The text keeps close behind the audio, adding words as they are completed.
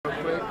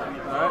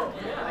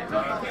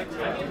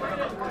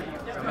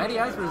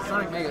Mattyice versus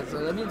Sonicmega, so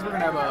that means we're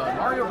gonna have a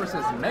Mario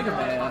versus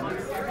Megaman.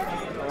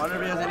 I wonder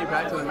if he has any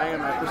practice with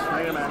Megaman versus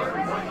Megaman.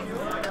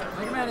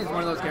 Megaman is one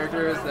of those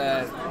characters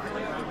that,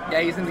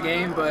 yeah, he's in the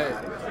game, but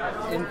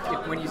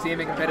when you see him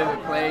in competitive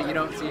play, you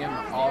don't see him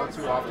all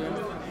too often.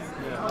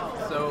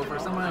 Yeah. So for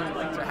someone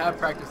to have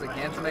practice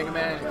against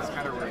Megaman, it's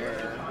kind of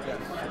rare.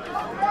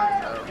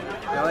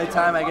 The only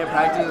time I get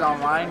practice is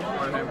online,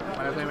 or when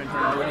I play him in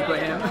tournament. When you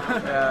play him?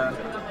 Yeah.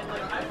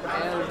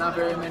 Yeah, there's not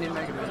very many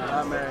Megaman.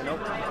 Not many, nope.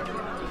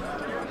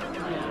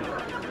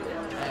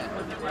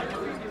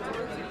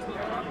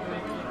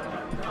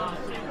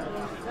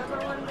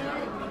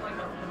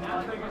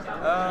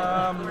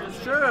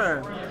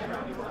 Sure.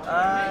 I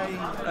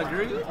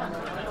agree.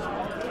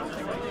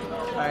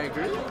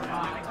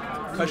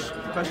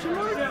 Question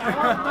mark?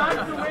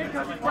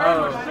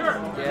 Oh,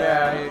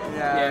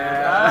 yeah.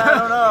 I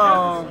don't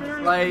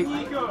know. Like,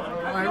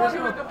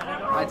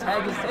 my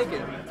tag is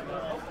taken.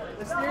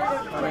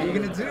 What are you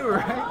gonna do,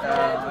 right?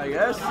 I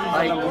guess.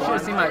 Like, you should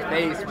have seen my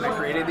face when I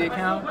created the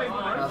account. I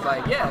was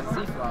like, yeah,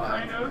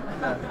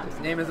 Seafly. His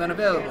name is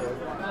unavailable.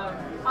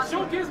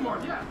 Show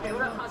Gizmo, yeah. They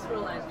were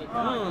hospitalized.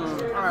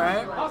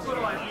 Alright.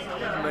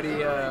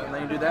 Somebody,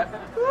 let you do that?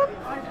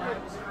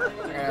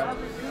 Yeah.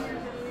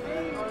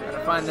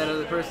 Gotta find that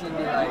other person and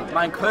be like,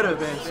 mine could have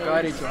been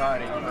Scotty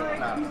Tuhati.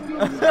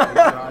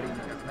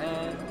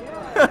 Man.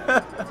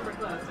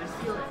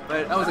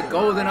 But that was a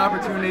golden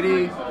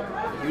opportunity.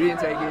 You didn't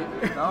take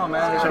it. No,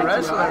 man. It's a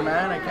wrestler,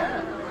 man. I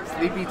can't.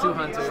 Sleepy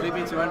 200.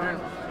 Sleepy 200?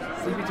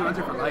 Sleepy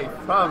 200 for life.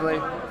 Probably.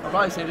 I'll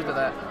probably send it to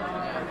that.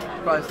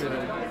 Probably send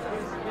it.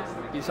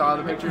 You saw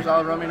the pictures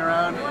all roaming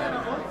around?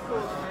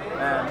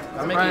 Man,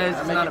 I'm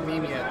not a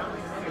meme yet.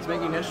 It's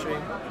making history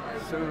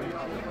soon.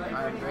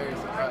 I'm very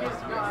surprised,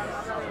 to be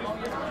honest.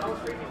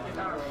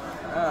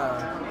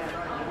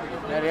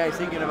 Mattyice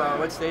thinking about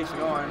what stage to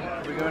go on.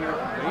 We're going to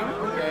green?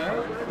 Okay.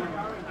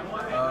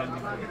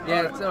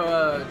 Yeah,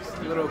 so just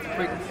a little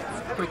quick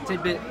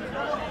tidbit.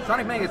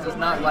 Sonicmega does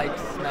not like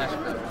Smash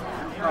Bros.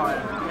 Oh,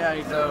 yeah,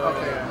 so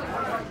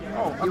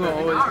okay. He will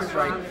always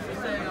strike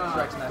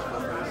Smash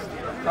Bros.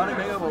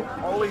 Sonicmega will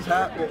always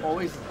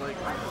like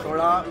sort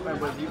out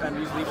and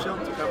use Leaf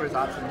Shield to cover his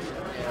options.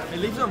 It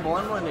leaves him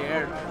vulnerable in the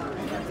air.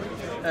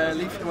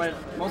 When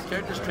most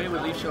characters trade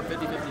with Leaf Shield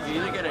 50-50,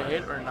 you either get a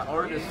hit or not,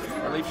 or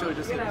Leaf Shield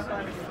just hits.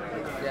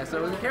 Yeah,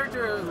 so with a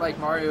character like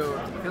Mario,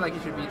 I feel like he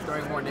should be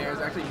throwing more nairs,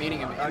 actually meeting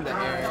him in the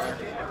air.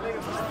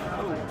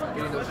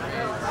 Getting those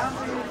trades.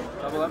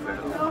 Double up.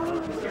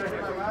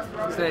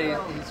 You say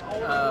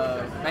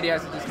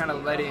Mattyice is just kind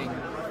of letting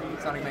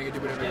Sonicmega do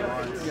whatever he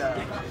wants. Yeah.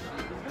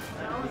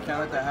 You can't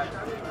let that happen.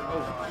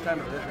 Oh, kind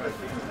of different.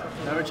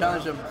 Never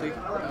challenge him. See,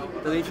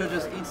 the Leaf Shield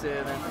just eats it,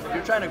 and then if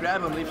you're trying to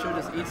grab him, Leaf Shield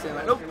just eats it.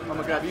 Like, nope, I'm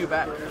gonna grab you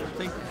back.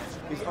 See,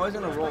 he's always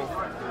gonna roll.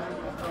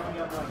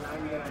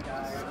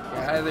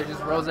 Yeah, either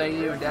just rolls at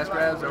you and dash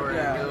grabs, or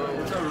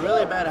he'll... It's a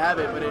really bad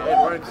habit, but it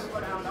works.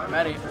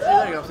 Matty,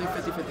 there you go. See,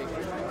 50-50.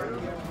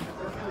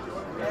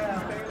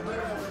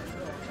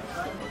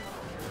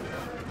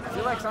 I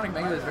feel like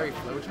Sonicmega is very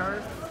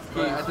flowchart,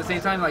 but at the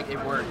same time, like, it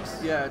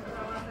works. Yeah.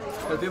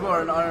 But people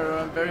are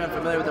very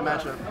unfamiliar with the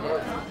matchup.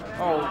 Yeah.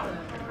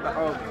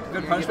 Oh,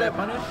 good punch. That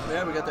punish?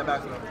 Yeah, we got that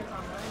back throw.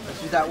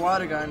 Let's use that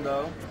water gun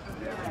though.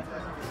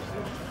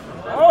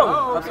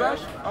 Oh, up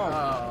smash?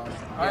 Oh.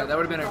 Yeah, that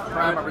would have been a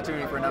prime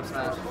opportunity for an up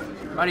smash.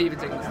 Might have even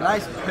taken this.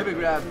 Nice pivot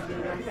grab.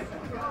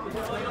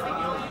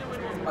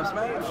 Up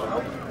smash?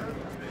 Nope.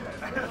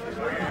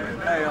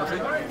 There you go,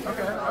 see?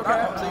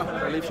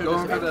 Okay. See?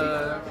 Going for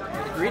the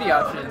greedy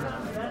option.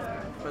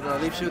 For the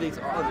Leaf Shield eats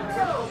all of it.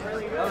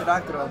 Another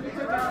back throw.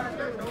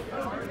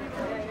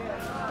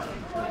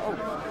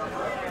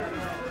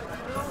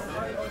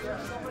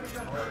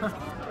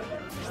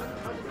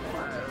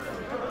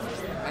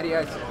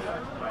 Mattyice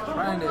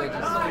trying to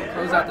just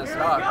close out the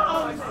stock.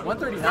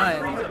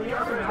 139.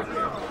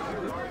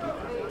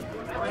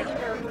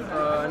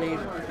 I need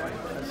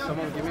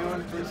someone give me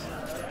one, please.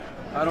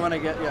 I don't want to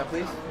get, yeah,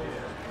 please.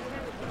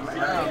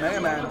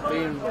 Megaman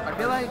being. I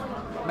feel like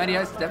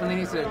Mattyice definitely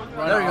needs to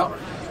run. There you go.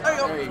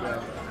 There you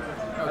go.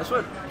 That's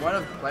what one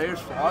of the players'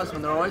 flaws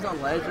when they're always on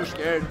ledge, they're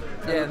scared.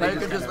 Yeah, they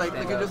could just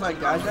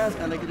dash dance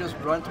and they could just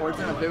run towards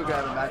them and pivot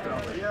grab and back throw.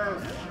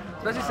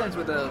 Especially since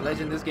with the ledge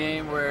in this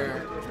game,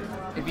 where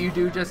if you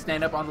do just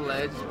stand up on the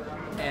ledge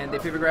and they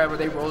pivot grab or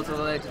they roll to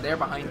the ledge, they're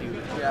behind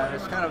you. Yeah,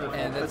 it's kind of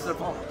that's their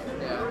fault.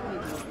 Yeah.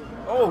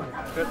 Oh,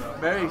 good,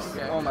 very.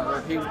 Yeah. Oh my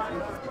lord, he.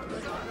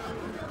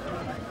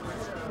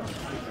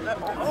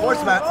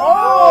 Force match.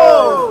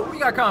 Oh! We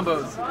got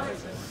combos.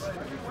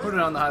 Put it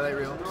on the highlight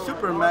reel.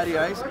 Super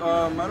Mattyice.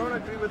 I don't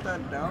agree with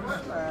that down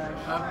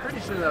smash. I'm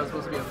pretty sure that was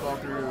supposed to be a fall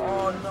through.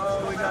 Oh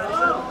no, we got it.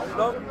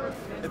 Nope.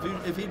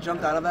 If he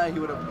jumped out of that, he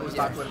would have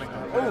stopped with it.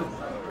 Oh,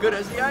 good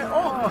SDI.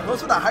 Oh,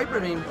 goes for the hyper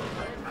beam.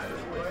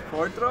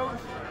 Forward throw.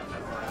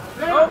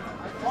 Oh.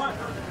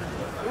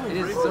 It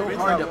is so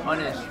hard to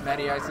punish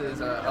Mattyice's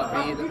up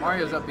B.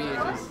 Mario's up B is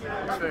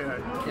just very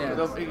hard.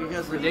 Yeah,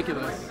 it's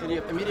ridiculous.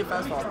 Immediate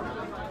fast fall.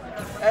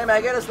 Hey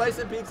man, get a slice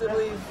of pizza,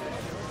 please.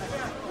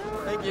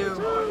 Thank you.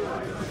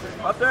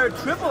 Up there,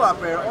 triple up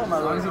there. Oh my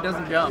As long as he lord.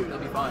 doesn't jump, he'll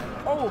be fine.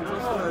 Oh,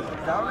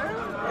 just down there?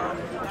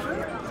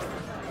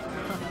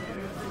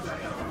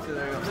 So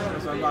there you go.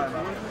 That's what I'm talking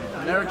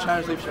about. Never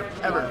challenge leaf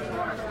shift, ever.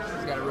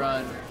 He's got to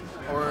run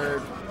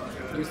or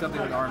do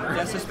something with armor.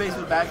 Guess the space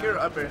was back here or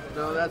up here.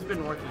 So that's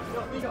been working.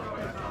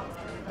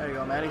 There you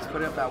go, Mattyice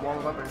putting up that wall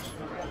of uppers.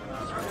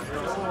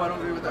 Oh, I don't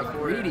agree with that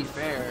forward. Greedy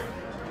fair.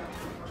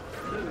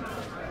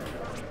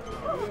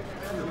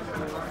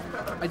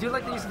 I do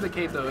like the use of the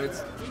cape though.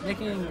 It's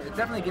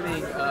definitely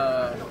giving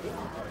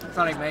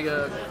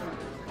Sonicmega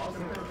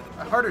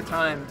a harder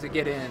time to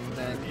get in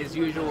than his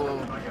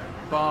usual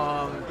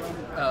bomb,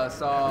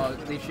 saw,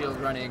 leaf shield,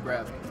 running,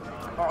 grab.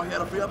 Oh, he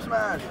had a free up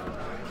smash.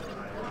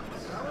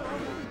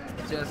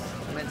 Just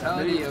the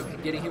mentality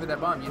of getting hit with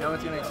that bomb. You know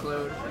it's going to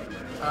explode.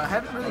 I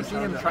haven't really seen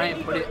him try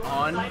and put it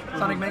on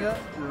Sonicmega,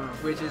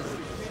 which is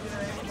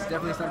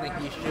definitely something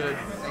he should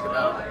think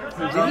about.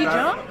 Did he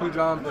jump? He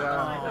jumped,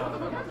 yeah.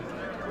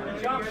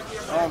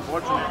 Oh,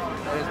 unfortunate.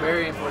 That is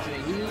very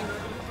unfortunate.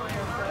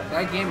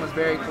 That game was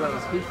very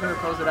close. He could have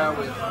closed it out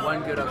with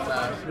one good up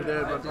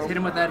smash. Just hit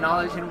him with that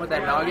knowledge, hit him with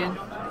that noggin.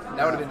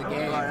 That would have been the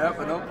game. Yeah,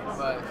 but nope.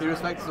 But he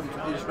respects him.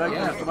 He respects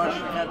him so much.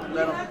 You can't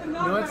let him. you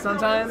know what?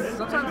 Sometimes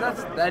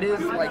that is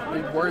like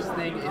the worst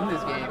thing in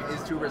this game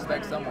is to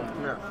respect someone.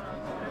 Yeah.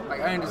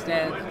 Like I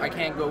understand I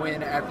can't go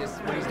in at this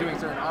when he's doing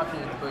certain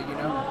options, but you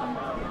know,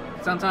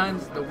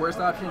 sometimes the worst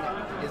option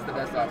is the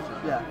best option.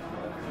 Yeah.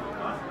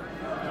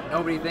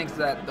 Nobody thinks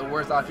that the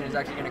worst option is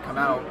actually going to come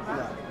out,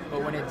 Yeah.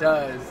 but when it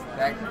does,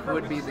 that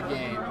would be the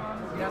game.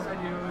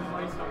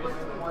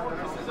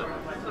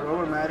 What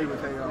would Maddie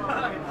would take on?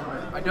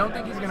 I don't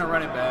think he's going to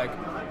run it back.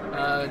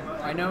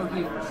 I know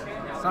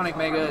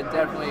Sonicmega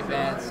definitely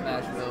bans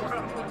Smashville.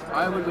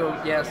 I would go,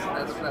 yes,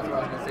 that's what I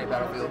was going to say,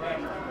 Battlefield.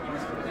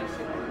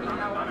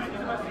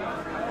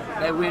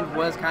 That wind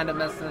was kind of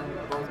messing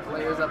both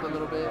players up a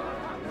little bit.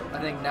 I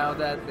think now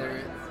that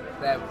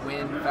that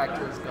wind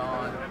factor is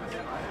gone,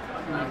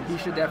 he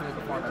should definitely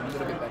perform a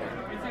little bit better.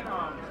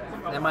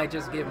 That might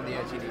just give him the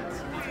edge he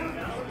needs.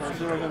 Let's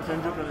see if I can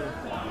change up with it.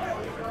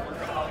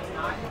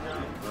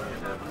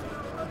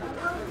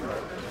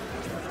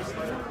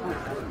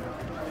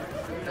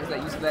 There's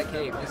that use of that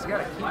cape. Just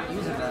gotta keep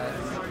using that.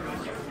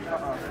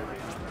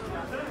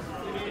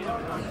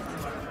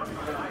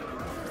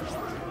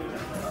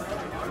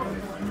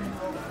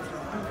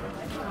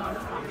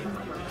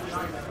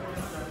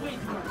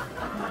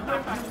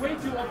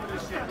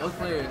 Those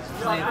players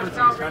playing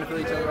footsies, trying to feel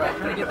each other out,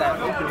 trying to get that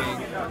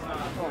opening.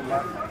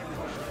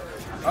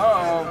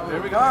 Uh-oh,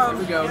 here we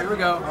go. Here we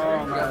go.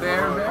 Oh, We got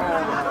Bear.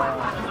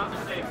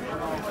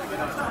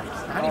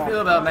 How do you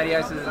feel about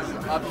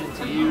Mattyice's option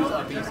to use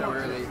a B so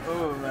early?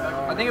 Oh, man.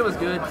 I think it was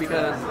good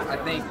because I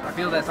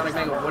feel that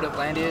Sonicmega would have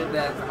landed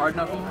that hard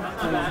knuckle,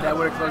 that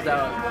would have closed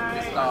out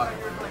his stock.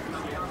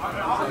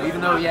 So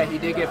even though, yeah, he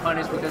did get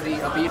punished because he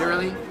beat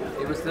early,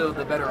 it was still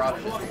the better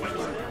option.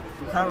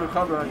 You can't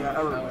recover like that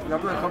ever. You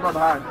have to recover up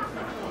high.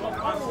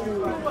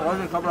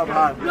 Always recover up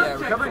high. Yeah,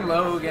 recovering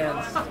low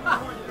against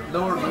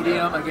lower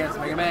medium against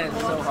Megaman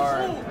is so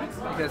hard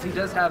because he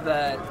does have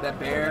that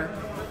bear,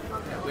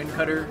 that wind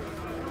cutter,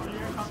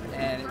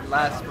 and it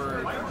lasts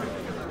for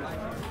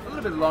a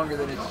little bit longer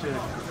than it should.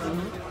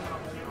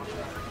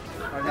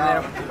 And then,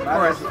 of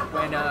course,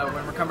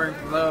 when recovering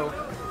from low,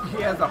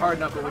 he has the hard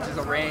knuckle, which is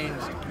a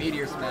ranged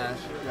meteor smash.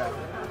 Yeah.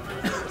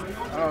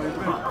 Oh, he's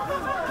been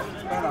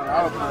on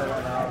autoplay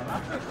right now.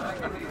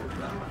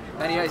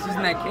 Mattyice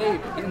using that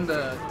cape, getting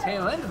the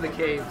tail end of the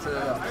cape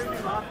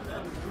to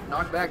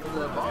knock back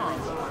the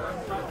bombs.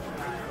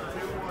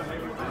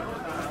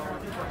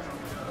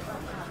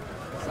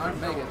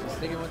 Sonicmega just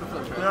sticking with the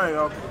flip trap. There you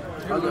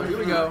go. Here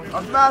we go.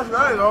 Up smash,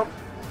 there you go.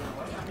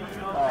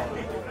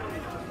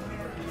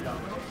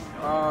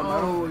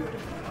 Oh,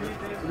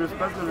 He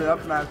respected the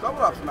up smash,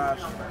 double up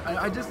smash.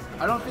 I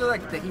don't feel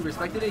like that he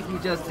respected it. He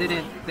just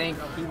didn't think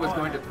he was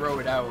going to throw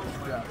it out.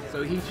 Yeah.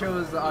 So he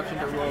chose the option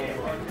to roll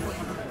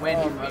when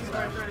he up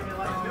smash.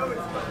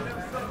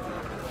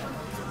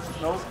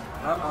 Nope.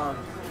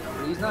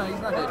 He's not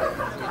dead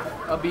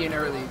yet. Up being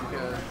early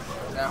because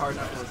that hard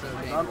knuckle is so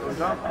dangerous.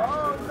 Jump.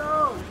 Oh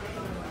no!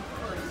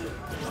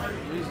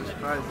 Jesus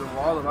Christ, the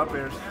wall of up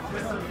airs.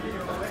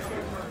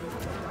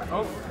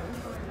 Oh.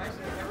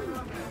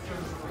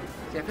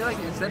 See, I feel like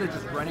instead of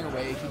just running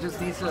away, he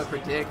just needs to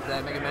predict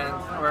that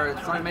Megaman or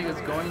Sonicmega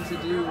is going to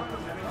do.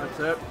 That's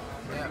it.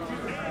 Yeah.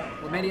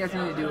 What Mattyice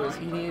needed to do is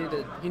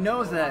he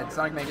knows that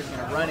Sonicmega is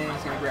going to run in,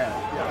 he's going to grab.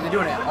 He's been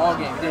doing it all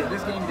game. He did it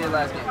this game, he did it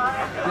last game.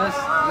 Just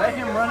let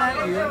him run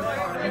at you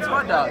and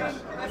spot dodge.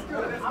 He's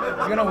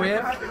going to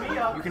whip.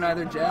 You can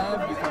either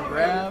jab, you can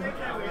grab,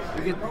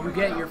 you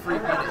get your free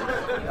punish.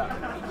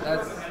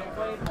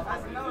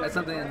 That's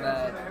something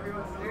that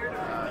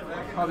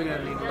probably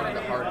going to need to learn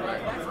the hard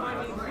way.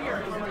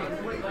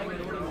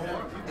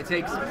 It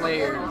takes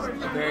players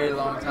a very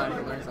long time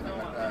to learn something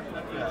like that.